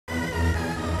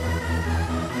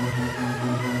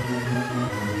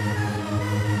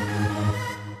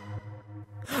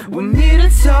We need to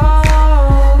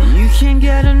talk. You can't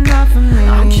get enough of me.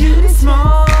 I'm cute and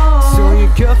small, so your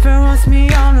girlfriend wants me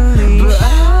on a leash. But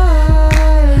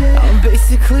I'm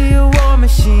basically a war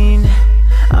machine.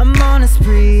 I'm on a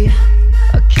spree,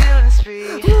 a killing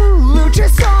spree. Lulu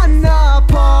just on a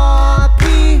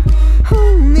puppy.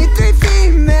 Need 3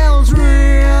 females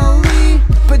really,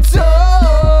 but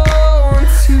don't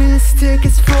mistake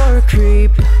us for a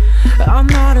creep. I'm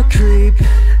not a creep.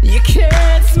 You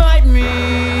can't smite me.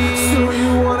 So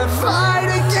you wanna fight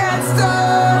against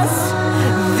us?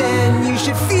 Then you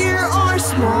should fear our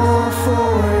small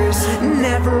force.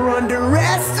 Never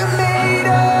underestimate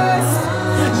us.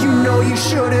 You know you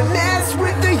shouldn't mess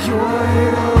with the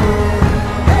Yordle.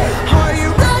 Are you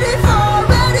ready for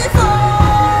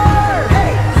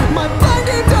my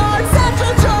blinding dark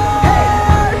Satchel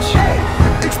charge?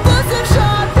 Explosive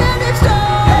shot, bandage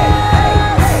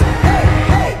dust.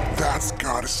 That's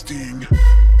gotta sting.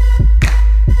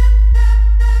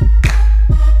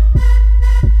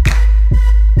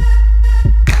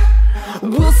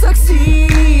 We'll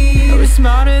succeed. We're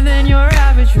smarter than your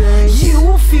average race. You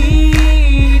will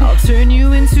feed. I'll turn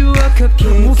you into a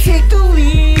cupcake. We'll take the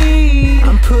lead.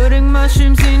 I'm putting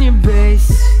mushrooms in your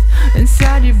base,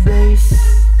 inside your base.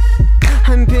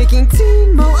 I'm picking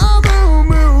Teemo,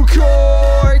 Amumu,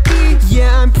 Corki.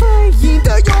 Yeah, I'm playing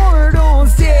the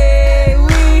Yordles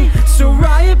daily. So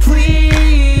Riot,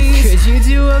 please, could you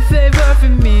do a favor for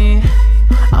me?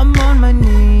 I'm on my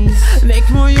knees. Make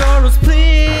more Yordles,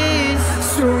 please.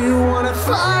 So you wanna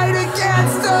fight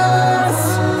against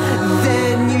us?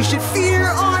 Then you should fear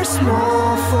our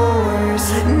small force.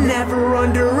 Never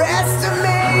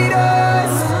underestimate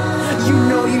us. You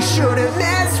know you shouldn't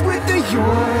mess with the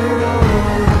Yordle.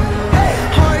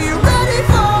 Are you ready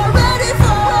for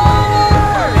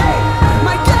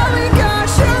my gallery gun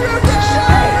shuriken?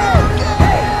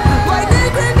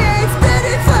 Lightning grenades,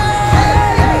 spitting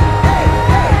flame.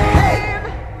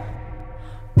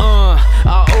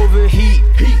 I overheat.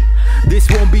 This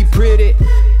won't be pretty.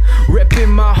 Reppin'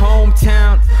 my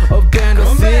hometown of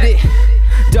Bandage City.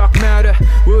 Dark matter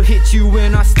will hit you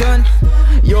when I stun.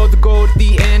 You're the gold at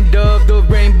the end of the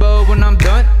rainbow when I'm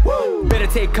done. Better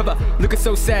take cover, looking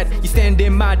so sad. You stand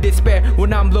in my despair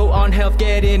when I'm low on health,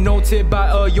 getting ulted by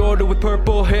a Yordle with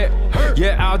purple hair.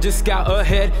 Yeah, I'll just scout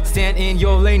ahead, stand in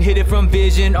your lane, hit it from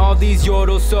vision. All these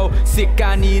Yordles so sick,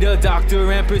 I need a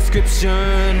doctor and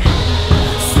prescription.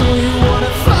 So you wanna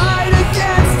fight